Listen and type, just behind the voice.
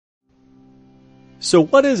So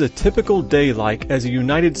what is a typical day like as a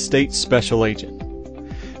United States Special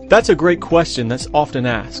Agent? That's a great question that's often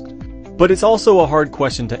asked, but it's also a hard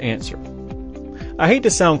question to answer. I hate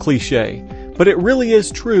to sound cliche, but it really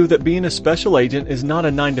is true that being a special agent is not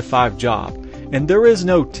a 9-to-5 job, and there is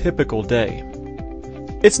no typical day.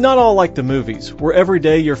 It's not all like the movies, where every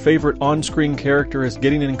day your favorite on-screen character is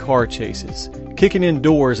getting in car chases, kicking in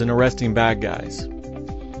doors and arresting bad guys.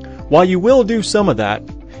 While you will do some of that,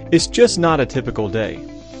 it's just not a typical day.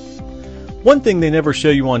 One thing they never show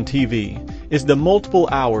you on TV is the multiple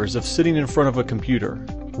hours of sitting in front of a computer,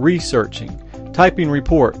 researching, typing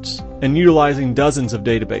reports, and utilizing dozens of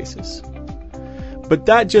databases. But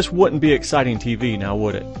that just wouldn't be exciting TV, now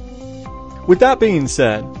would it? With that being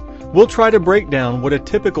said, we'll try to break down what a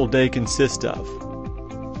typical day consists of.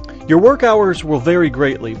 Your work hours will vary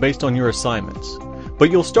greatly based on your assignments,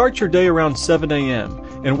 but you'll start your day around 7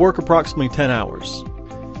 a.m. and work approximately 10 hours.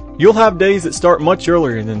 You'll have days that start much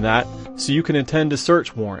earlier than that, so you can attend a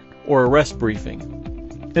search warrant or arrest briefing,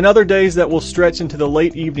 and other days that will stretch into the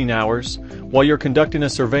late evening hours while you're conducting a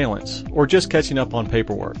surveillance or just catching up on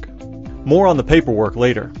paperwork. More on the paperwork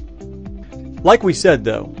later. Like we said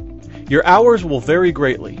though, your hours will vary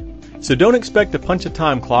greatly, so don't expect to punch a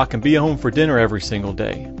time clock and be home for dinner every single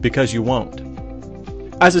day, because you won't.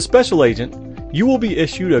 As a special agent, you will be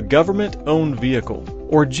issued a government-owned vehicle,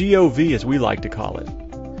 or GOV as we like to call it.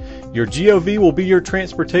 Your GOV will be your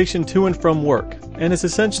transportation to and from work, and is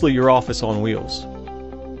essentially your office on wheels.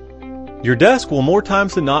 Your desk will more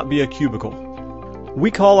times than not be a cubicle.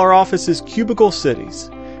 We call our offices cubicle cities,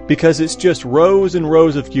 because it's just rows and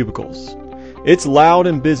rows of cubicles. It's loud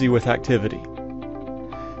and busy with activity.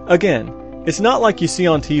 Again, it's not like you see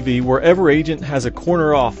on TV where every agent has a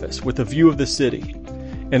corner office with a view of the city,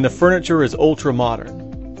 and the furniture is ultra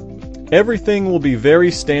modern. Everything will be very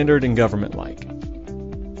standard and government-like.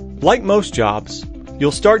 Like most jobs,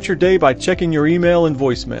 you'll start your day by checking your email and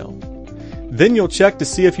voicemail. Then you'll check to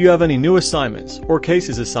see if you have any new assignments or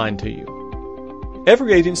cases assigned to you.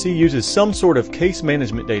 Every agency uses some sort of case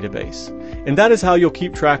management database, and that is how you'll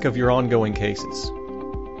keep track of your ongoing cases.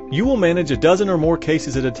 You will manage a dozen or more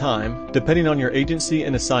cases at a time, depending on your agency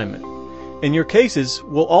and assignment, and your cases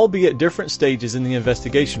will all be at different stages in the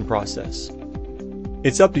investigation process.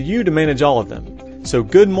 It's up to you to manage all of them, so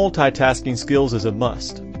good multitasking skills is a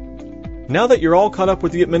must. Now that you're all caught up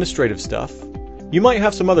with the administrative stuff, you might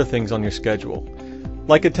have some other things on your schedule,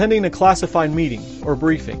 like attending a classified meeting or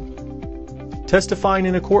briefing, testifying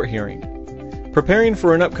in a court hearing, preparing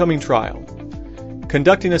for an upcoming trial,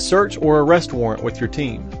 conducting a search or arrest warrant with your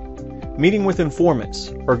team, meeting with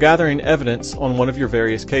informants, or gathering evidence on one of your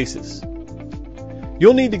various cases.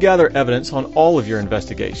 You'll need to gather evidence on all of your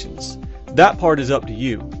investigations. That part is up to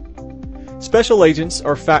you. Special agents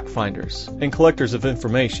are fact finders and collectors of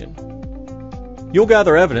information. You'll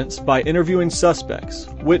gather evidence by interviewing suspects,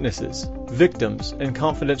 witnesses, victims, and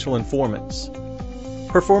confidential informants,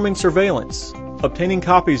 performing surveillance, obtaining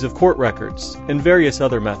copies of court records, and various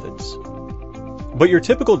other methods. But your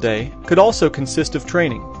typical day could also consist of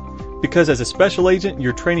training, because as a special agent,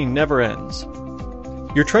 your training never ends.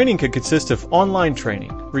 Your training could consist of online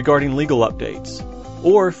training regarding legal updates,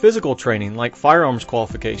 or physical training like firearms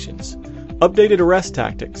qualifications, updated arrest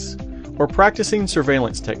tactics, or practicing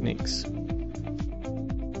surveillance techniques.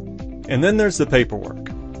 And then there's the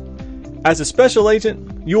paperwork. As a special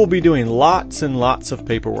agent, you will be doing lots and lots of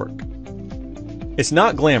paperwork. It's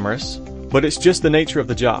not glamorous, but it's just the nature of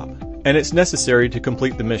the job, and it's necessary to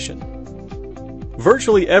complete the mission.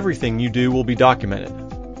 Virtually everything you do will be documented.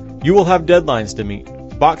 You will have deadlines to meet,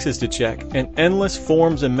 boxes to check, and endless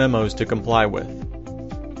forms and memos to comply with.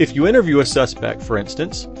 If you interview a suspect, for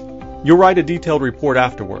instance, you'll write a detailed report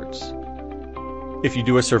afterwards. If you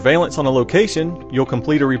do a surveillance on a location, you'll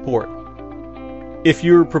complete a report. If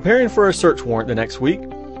you're preparing for a search warrant the next week,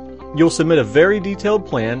 you'll submit a very detailed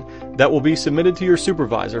plan that will be submitted to your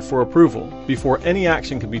supervisor for approval before any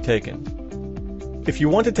action can be taken. If you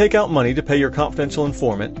want to take out money to pay your confidential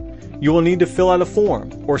informant, you will need to fill out a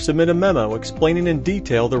form or submit a memo explaining in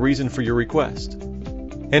detail the reason for your request.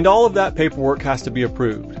 And all of that paperwork has to be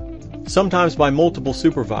approved, sometimes by multiple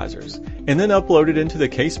supervisors, and then uploaded into the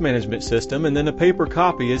case management system, and then a paper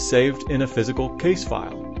copy is saved in a physical case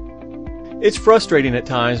file. It's frustrating at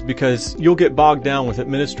times because you'll get bogged down with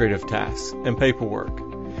administrative tasks and paperwork,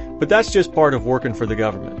 but that's just part of working for the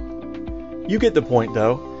government. You get the point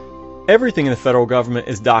though. Everything in the federal government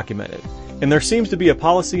is documented, and there seems to be a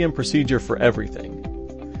policy and procedure for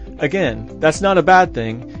everything. Again, that's not a bad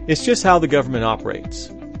thing, it's just how the government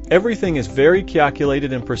operates. Everything is very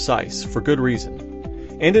calculated and precise for good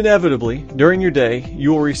reason. And inevitably, during your day,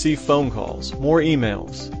 you will receive phone calls, more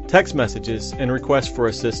emails, text messages, and requests for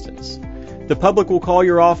assistance. The public will call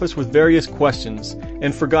your office with various questions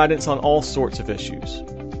and for guidance on all sorts of issues.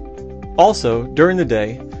 Also, during the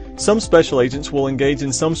day, some special agents will engage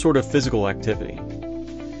in some sort of physical activity.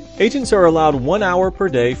 Agents are allowed 1 hour per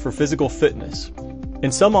day for physical fitness,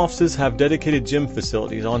 and some offices have dedicated gym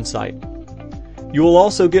facilities on site. You will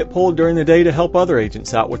also get pulled during the day to help other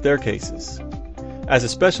agents out with their cases. As a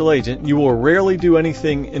special agent, you will rarely do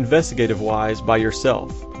anything investigative-wise by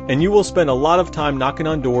yourself, and you will spend a lot of time knocking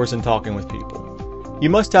on doors and talking with people. You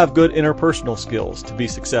must have good interpersonal skills to be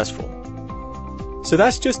successful. So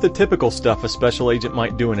that's just the typical stuff a special agent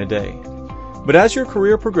might do in a day. But as your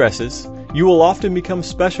career progresses, you will often become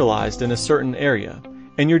specialized in a certain area,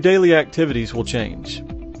 and your daily activities will change.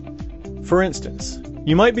 For instance,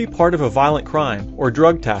 you might be part of a violent crime or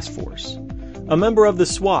drug task force, a member of the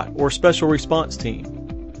SWAT or Special Response Team.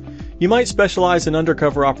 You might specialize in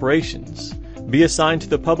undercover operations, be assigned to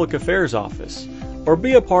the Public Affairs Office, or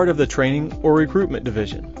be a part of the Training or Recruitment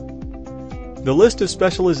Division. The list of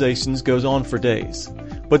specializations goes on for days,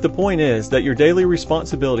 but the point is that your daily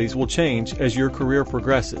responsibilities will change as your career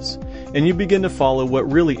progresses, and you begin to follow what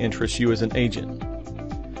really interests you as an agent.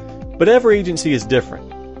 But every agency is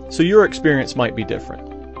different, so your experience might be different.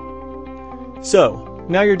 So,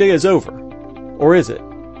 now your day is over. Or is it?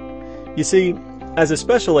 You see, as a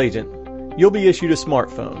special agent, you'll be issued a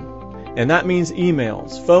smartphone, and that means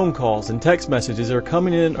emails, phone calls, and text messages are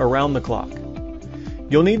coming in around the clock.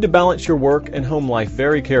 You'll need to balance your work and home life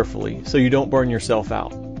very carefully so you don't burn yourself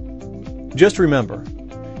out. Just remember,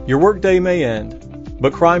 your workday may end,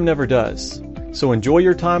 but crime never does. So enjoy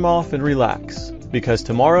your time off and relax, because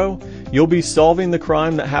tomorrow you'll be solving the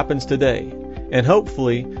crime that happens today, and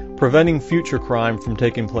hopefully preventing future crime from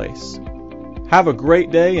taking place. Have a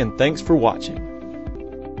great day and thanks for watching.